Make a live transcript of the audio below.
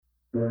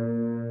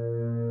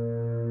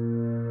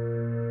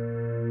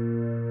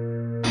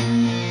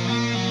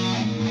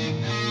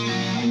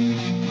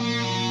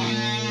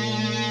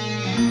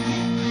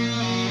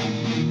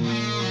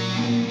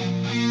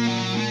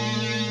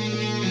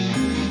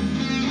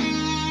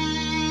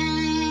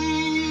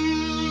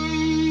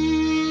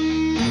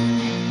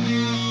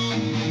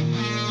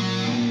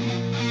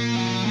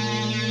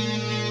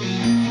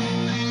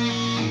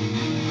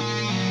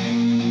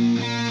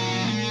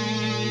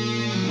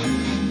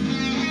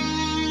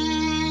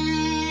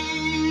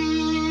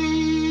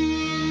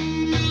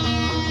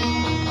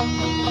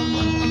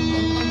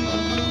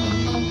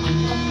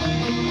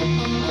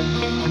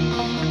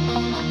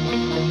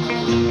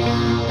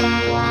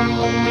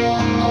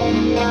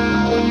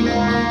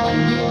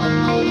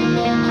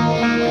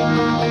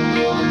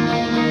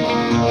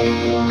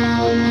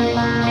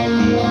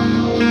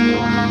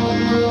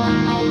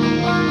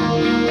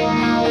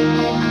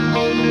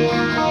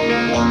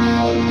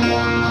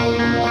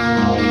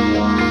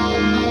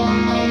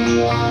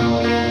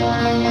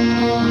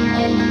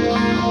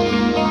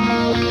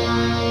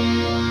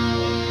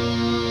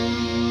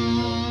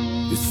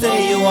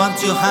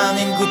want to hand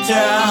in good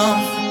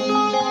terms.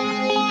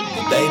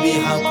 Baby,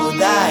 how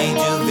could I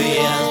do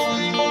this?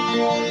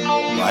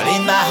 But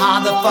in my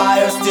heart the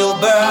fire still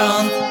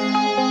burns,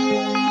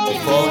 to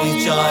fall with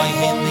joy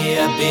in the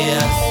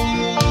abyss.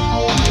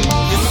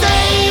 You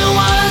say you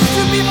want us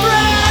to be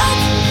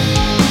friends.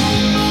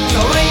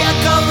 Sorry I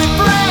can't be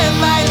friends,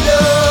 my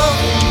love.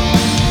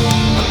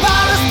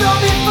 About us to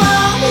be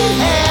found in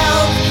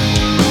hell,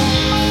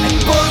 and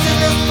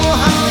poisonous for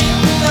how you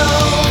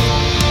know.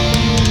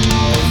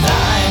 As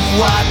I'm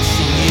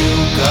watching you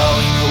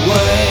going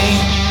away,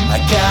 I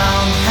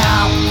can't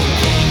help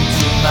thinking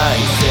to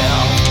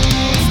myself,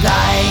 it's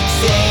like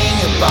seeing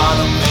a part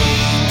of me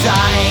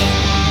dying,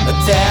 but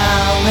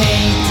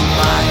telling to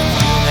my